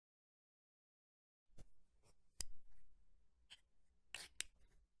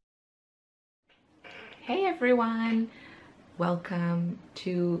Hey everyone! Welcome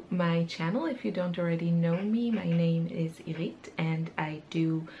to my channel. If you don't already know me, my name is Irit and I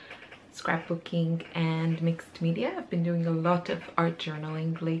do scrapbooking and mixed media. I've been doing a lot of art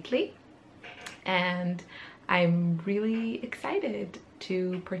journaling lately and I'm really excited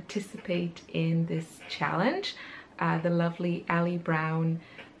to participate in this challenge. The lovely Ali Brown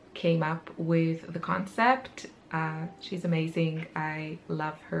came up with the concept. She's amazing. I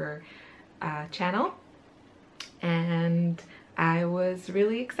love her channel. And I was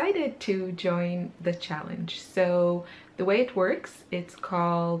really excited to join the challenge. So the way it works, it's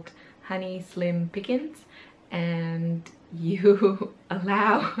called Honey Slim Pickins, and you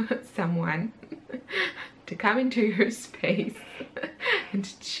allow someone to come into your space and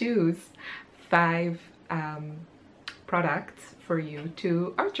choose 5 products for you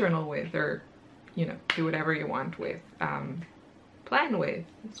to art journal with, or do whatever you want with. Plan with,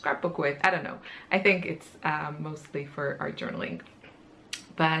 scrapbook with, I don't know. I think it's mostly for art journaling.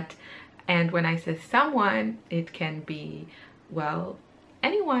 And when I say someone, it can be, well,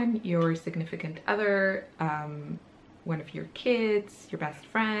 anyone, your significant other, one of your kids, your best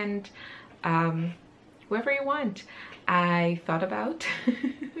friend, whoever you want. I thought about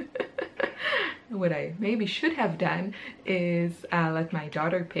what I maybe should have done is let my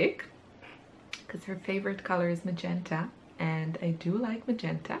daughter pick, because her favorite color is magenta. And I do like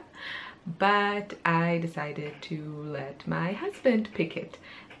magenta, but I decided to let my husband pick it.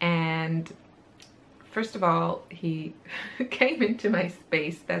 And first of all, he came into my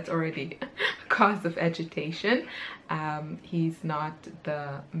space. That's already a cause of agitation. He's not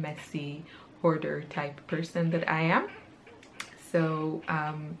the messy hoarder type person that I am. So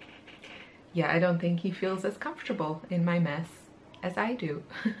yeah, I don't think he feels as comfortable in my mess as I do.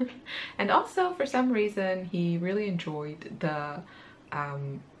 And also, for some reason, he really enjoyed the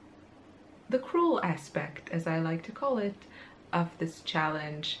cruel aspect, as I like to call it, of this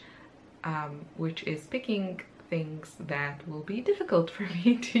challenge, which is picking things that will be difficult for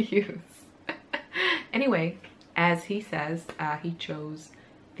me to use. Anyway, as he says, he chose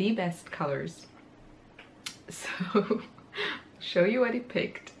the best colors. So show you what he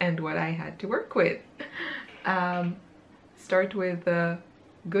picked and what I had to work with. Start with the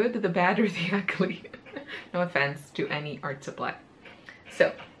good, the bad, or the ugly. No offense to any art supply.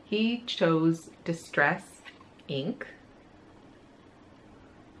 So he chose Distress ink.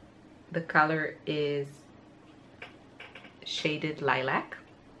 The color is shaded lilac,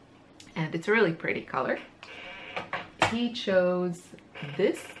 and it's a really pretty color. He chose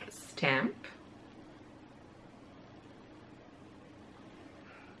this stamp.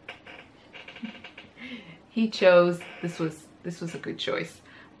 He chose, this was a good choice,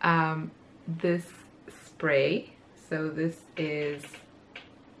 this spray. So this is,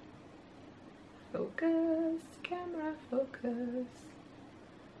 focus, camera focus.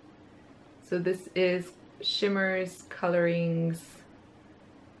 So this is shimmers, colorings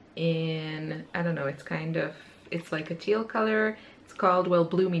in, I don't know, it's like a teal color. It's called, well,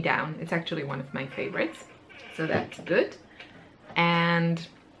 Blue Me Down. It's actually one of my favorites, so that's good. And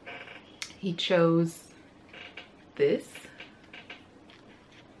he chose this.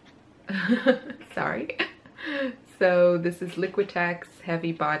 Sorry. So this is Liquitex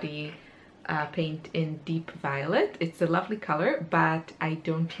Heavy Body paint in Deep Violet. It's a lovely color, but I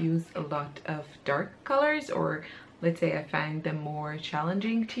don't use a lot of dark colors, or let's say I find them more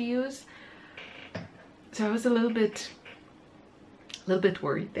challenging to use. So I was a little bit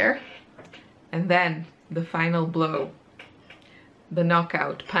worried there. And then the final blow, the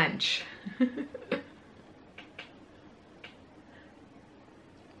knockout punch.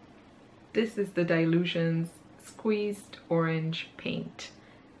 This is the Dylusions Squeezed Orange Paint,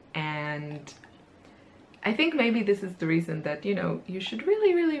 and I think maybe this is the reason that, you should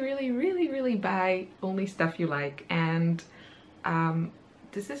really buy only stuff you like. And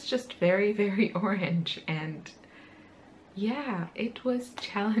this is just very, very orange, and yeah, it was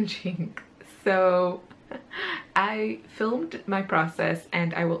challenging. So I filmed my process,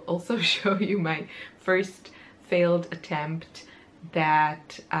 and I will also show you my first failed attempt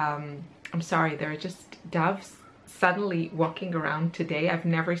that I'm sorry, there are just doves suddenly walking around today. I've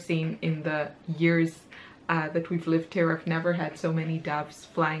never seen, in the years that we've lived here, I've never had so many doves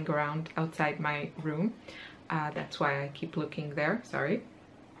flying around outside my room. That's why I keep looking there, sorry.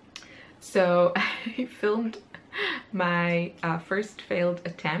 So I filmed my first failed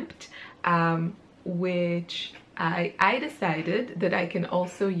attempt, which I decided that I can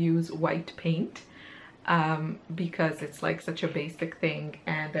also use white paint. Because it's like such a basic thing,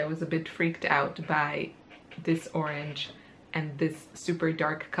 and I was a bit freaked out by this orange and this super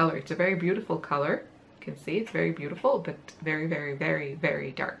dark color. It's a very beautiful color, can see. It's very beautiful, but very, very, very,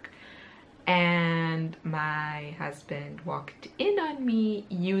 very dark. And my husband walked in on me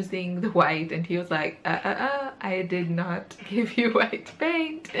using the white, and he was like, I did not give you white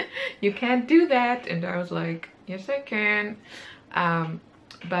paint. You can't do that. And I was like, yes, I can.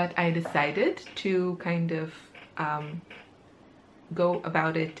 But I decided to kind of go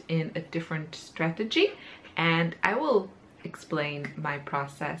about it in a different strategy, and I will explain my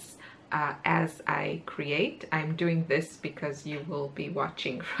process as I create. I'm doing this because you will be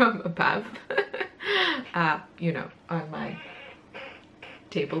watching from above, you know, on my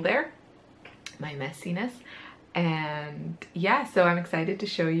table there, my messiness. And yeah, so I'm excited to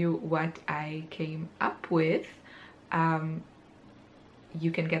show you what I came up with.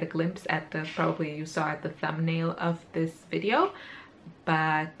 You can get a glimpse at the, probably you saw at the thumbnail of this video,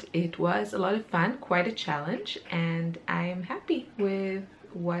 but it was a lot of fun, quite a challenge, and I'm happy with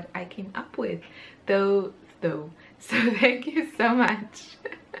what I came up with, though. So thank you so much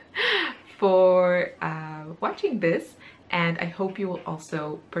for watching this, and I hope you will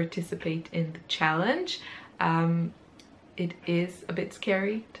also participate in the challenge. It is a bit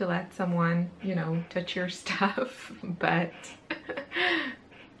scary to let someone, you know, touch your stuff, but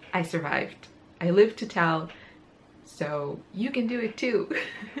I survived. I lived to tell, so you can do it too.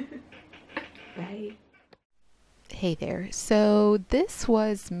 Bye. Hey there. So this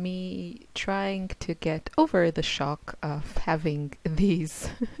was me trying to get over the shock of having these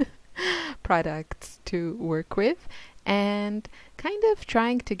products to work with, and kind of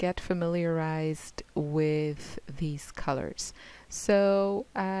trying to get familiarized with these colors. So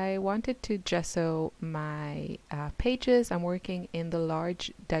I wanted to gesso my pages. I'm working in the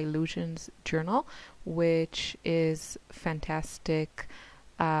Large Dilutions journal, which is fantastic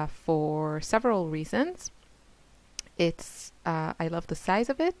for several reasons. It's I love the size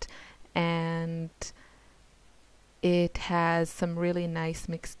of it, and it has some really nice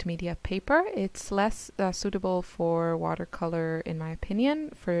mixed media paper. It's less suitable for watercolor, in my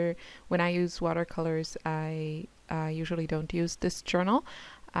opinion. For when I use watercolors, I usually don't use this journal.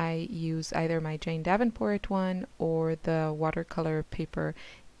 I use either my Jane Davenport one or the watercolor paper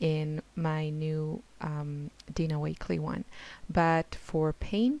in my new Dina Wakley one. But for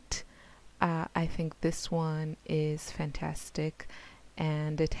paint, I think this one is fantastic,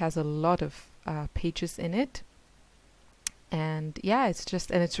 and it has a lot of pages in it. And yeah, it's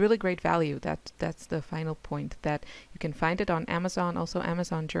just, and it's really great value. That's the final point, that you can find it on Amazon, also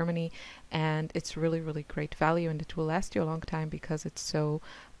Amazon Germany, and it's really, really great value, and it will last you a long time because it's so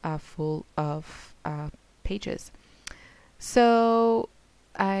full of pages. So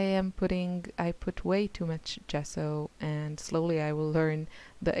I put way too much gesso, and slowly I will learn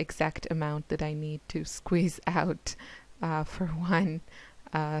the exact amount that I need to squeeze out for one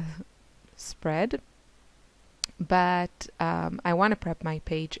spread. But I want to prep my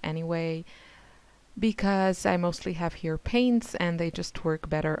page anyway, because I mostly have here paints and they just work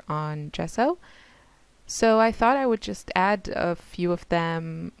better on gesso. So I thought I would just add a few of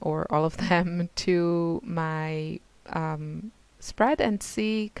them, or all of them, to my spread and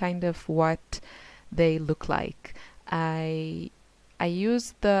see kind of what they look like. I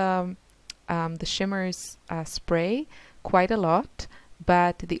use the shimmers spray quite a lot,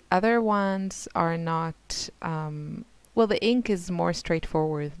 but the other ones are not, well, the ink is more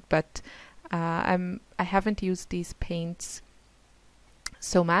straightforward, but I haven't used these paints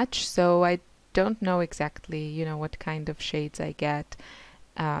so much, so I don't know exactly, you know, what kind of shades I get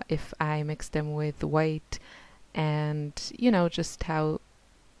if I mix them with white, and, you know, just how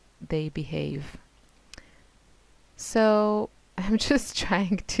they behave. So I'm just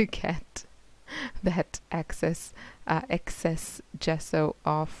trying to get that excess gesso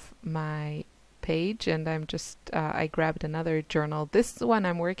off my page, and I'm just I grabbed another journal. This one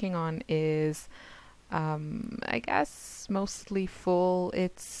I'm working on is I guess mostly full.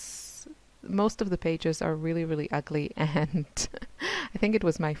 It's most of the pages are really, really ugly, and I think it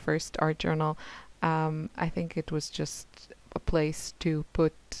was my first art journal. I think it was just a place to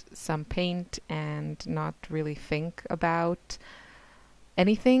put some paint and not really think about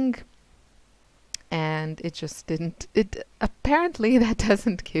anything. And it just didn't, apparently that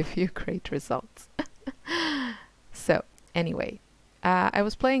doesn't give you great results. So anyway, I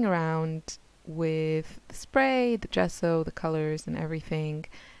was playing around with the spray, the gesso, the colors and everything,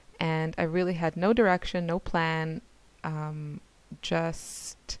 and I really had no direction, no plan,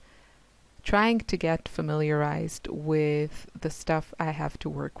 just trying to get familiarized with the stuff I have to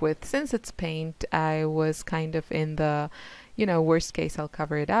work with. Since it's paint, I was kind of in the, you know, worst case I'll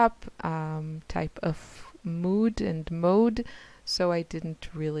cover it up type of mood and mode, so I didn't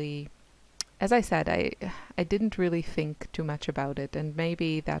really as I said, I didn't really think too much about it, and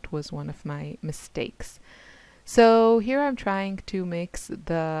maybe that was one of my mistakes. So here I'm trying to mix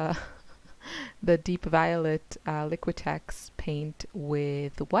the the deep violet Liquitex paint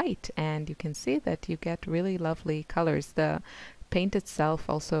with white, and you can see that you get really lovely colors. The paint itself,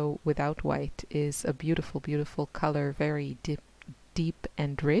 also without white, is a beautiful, beautiful color, very deep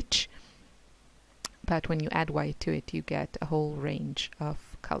and rich. But when you add white to it, you get a whole range of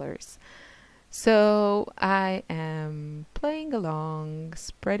colors. So I am playing along,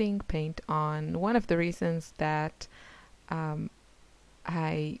 spreading paint on. One of the reasons that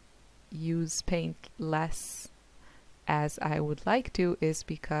I use paint less as I would like to is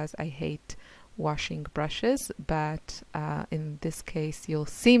because I hate washing brushes, but in this case you'll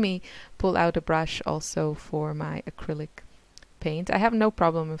see me pull out a brush also for my acrylic paint. I have no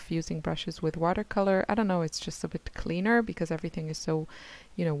problem of using brushes with watercolor. I don't know, it's just a bit cleaner because everything is so,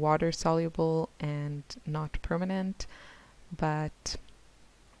 you know, water soluble and not permanent. But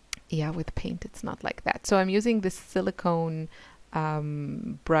yeah, with paint it's not like that. So I'm using this silicone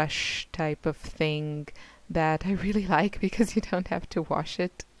brush type of thing that I really like because you don't have to wash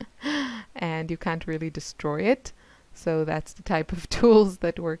it and you can't really destroy it. So that's the type of tools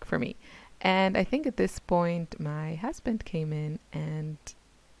that work for me. And I think at this point my husband came in and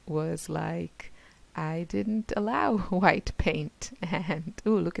was like, I didn't allow white paint. And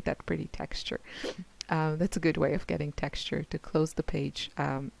ooh, look at that pretty texture. That's a good way of getting texture, to close the page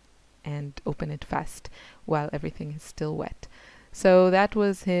and open it fast while everything is still wet. So that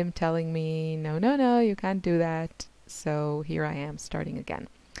was him telling me, no, no, no, you can't do that. So here I am starting again.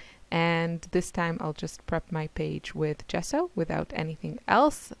 And this time I'll just prep my page with gesso without anything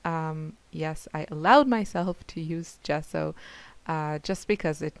else. Yes, I allowed myself to use gesso just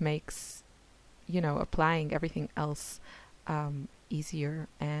because it makes, you know, applying everything else easier,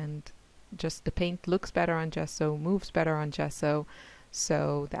 and just the paint looks better on gesso, moves better on gesso.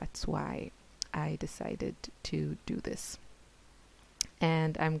 So that's why I decided to do this.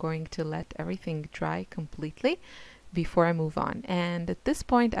 And I'm going to let everything dry completely before I move on. And at this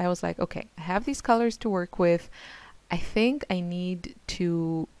point I was like, okay, I have these colors to work with. I think I need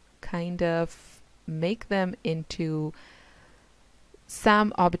to kind of make them into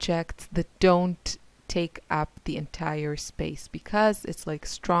some objects that don't take up the entire space, because it's like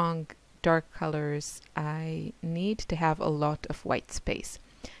strong dark colors. I need to have a lot of white space.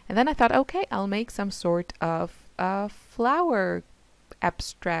 And then I thought, okay, I'll make some sort of a flower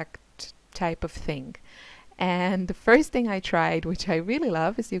abstract type of thing. And the first thing I tried, which I really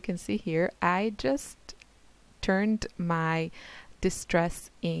love, as you can see here, I just turned my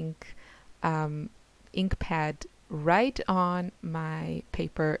Distress ink ink pad right on my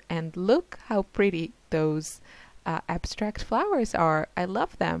paper, and look how pretty those abstract flowers are. I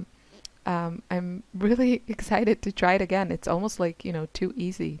love them. I'm really excited to try it again. It's almost like, you know, too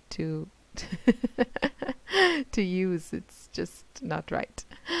easy to to use. It's just not right.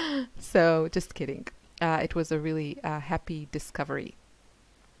 So just kidding. It was a really happy discovery.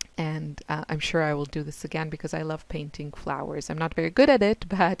 And I'm sure I will do this again because I love painting flowers. I'm not very good at it,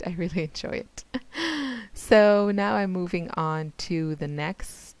 but I really enjoy it. So now I'm moving on to the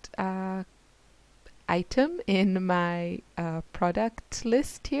next item in my product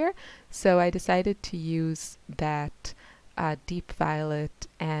list here. So I decided to use that deep violet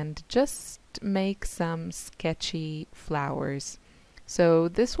and just make some sketchy flowers. So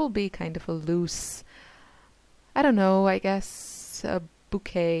this will be kind of a loose, I don't know, I guess a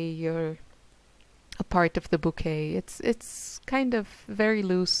bouquet or a part of the bouquet. It's kind of very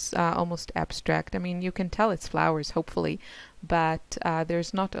loose, almost abstract. I mean, you can tell it's flowers, hopefully, but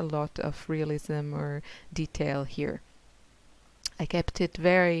there's not a lot of realism or detail here. I kept it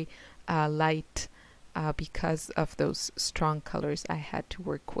very light because of those strong colors I had to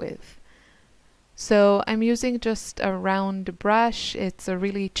work with. So I'm using just a round brush. It's a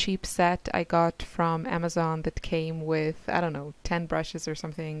really cheap set I got from Amazon that came with, I don't know, 10 brushes or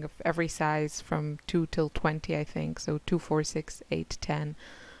something of every size from 2 till 20, I think. So 2, 4, 6, 8, 10,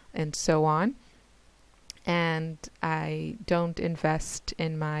 and so on. And I don't invest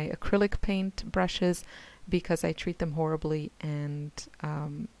in my acrylic paint brushes because I treat them horribly, and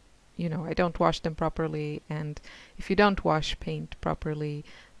you know, I don't wash them properly, and if you don't wash paint properly,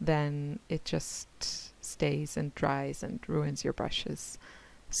 then it just stays and dries and ruins your brushes.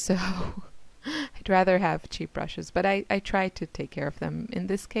 So I'd rather have cheap brushes, but I try to take care of them. In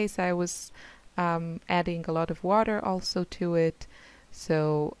this case, I was adding a lot of water also to it,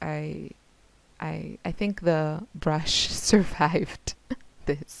 so I think the brush survived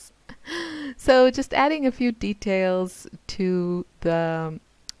this. So just adding a few details to the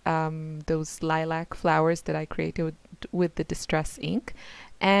those lilac flowers that I created with the distress ink.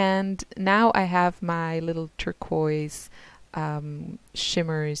 And now I have my little turquoise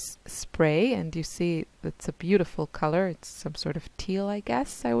shimmers spray, and you see it's a beautiful color. It's some sort of teal, I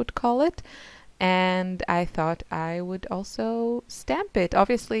guess I would call it. And I thought I would also stamp it.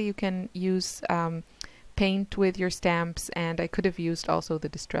 Obviously you can use paint with your stamps, and I could have used also the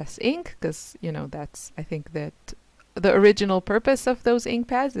distress ink, because you know, that's, I think that the original purpose of those ink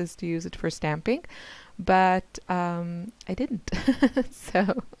pads is to use it for stamping, but I didn't.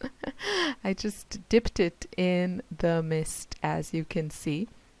 So I just dipped it in the mist, as you can see,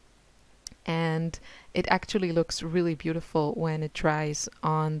 and it actually looks really beautiful when it dries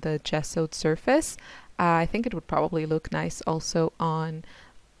on the gessoed surface. I think it would probably look nice also on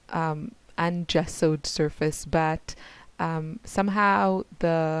ungessoed surface, but somehow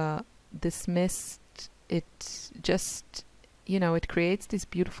this mist, it just, you know, it creates these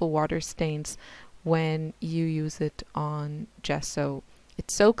beautiful water stains when you use it on gesso. It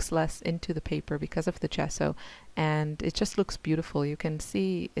soaks less into the paper because of the gesso, and it just looks beautiful. You can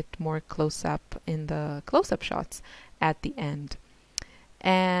see it more close up in the close-up shots at the end.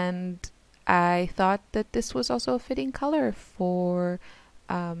 And I thought that this was also a fitting color for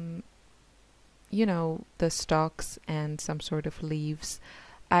you know, the stalks and some sort of leaves.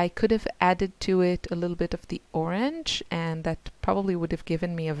 I could have added to it a little bit of the orange, and that probably would have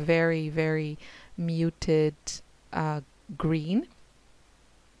given me a very, very muted green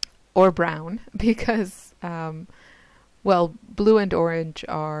or brown, because well, blue and orange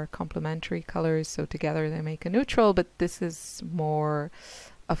are complementary colors, so together they make a neutral, but this is more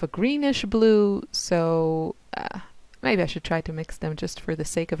of a greenish blue, so maybe I should try to mix them just for the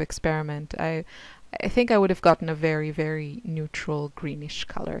sake of experiment. I think I would have gotten a very, very neutral greenish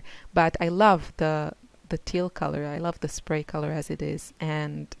color, but I love the teal color. I love the spray color as it is,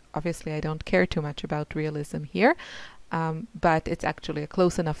 and obviously I don't care too much about realism here, but it's actually a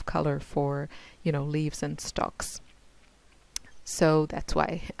close enough color for, you know, leaves and stalks. So that's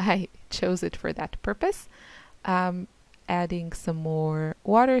why I chose it for that purpose. Adding some more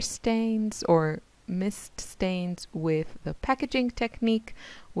water stains or mist stains with the packaging technique,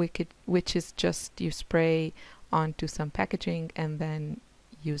 which is just you spray onto some packaging and then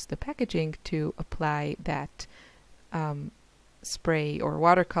use the packaging to apply that spray or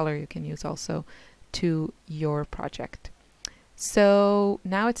watercolor, you can use also, to your project. So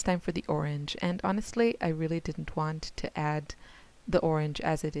now it's time for the orange, and honestly I really didn't want to add the orange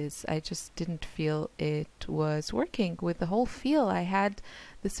as it is. I just didn't feel it was working with the whole feel. I had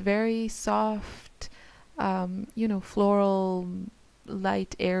this very soft you know, floral,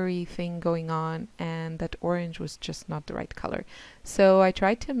 light, airy thing going on, and that orange was just not the right color. So I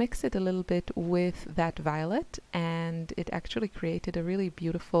tried to mix it a little bit with that violet, and it actually created a really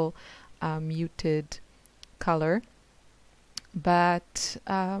beautiful muted color. But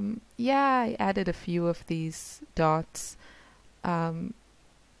yeah, I added a few of these dots.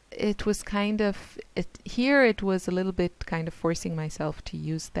 It was kind of, here it was a little bit kind of forcing myself to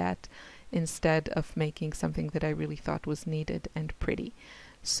use that instead of making something that I really thought was needed and pretty.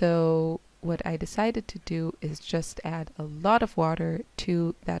 So what I decided to do is just add a lot of water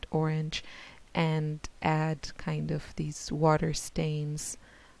to that orange and add kind of these water stains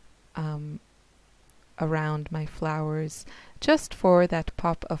around my flowers, just for that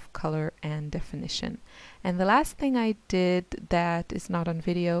pop of color and definition. And the last thing I did that is not on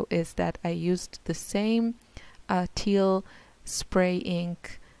video is that I used the same teal spray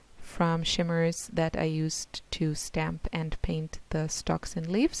ink from Shimmers that I used to stamp and paint the stalks and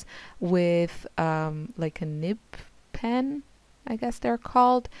leaves with like a nib pen, I guess they're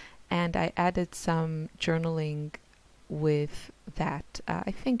called, and I added some journaling with that.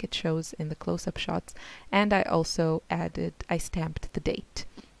 I think it shows in the close-up shots, and I also I stamped the date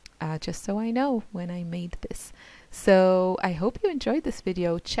just so I know when I made this. So I hope you enjoyed this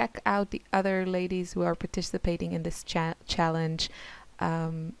video. Check out the other ladies who are participating in this challenge.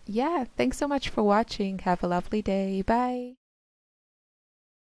 Yeah, thanks so much for watching. Have a lovely day. Bye.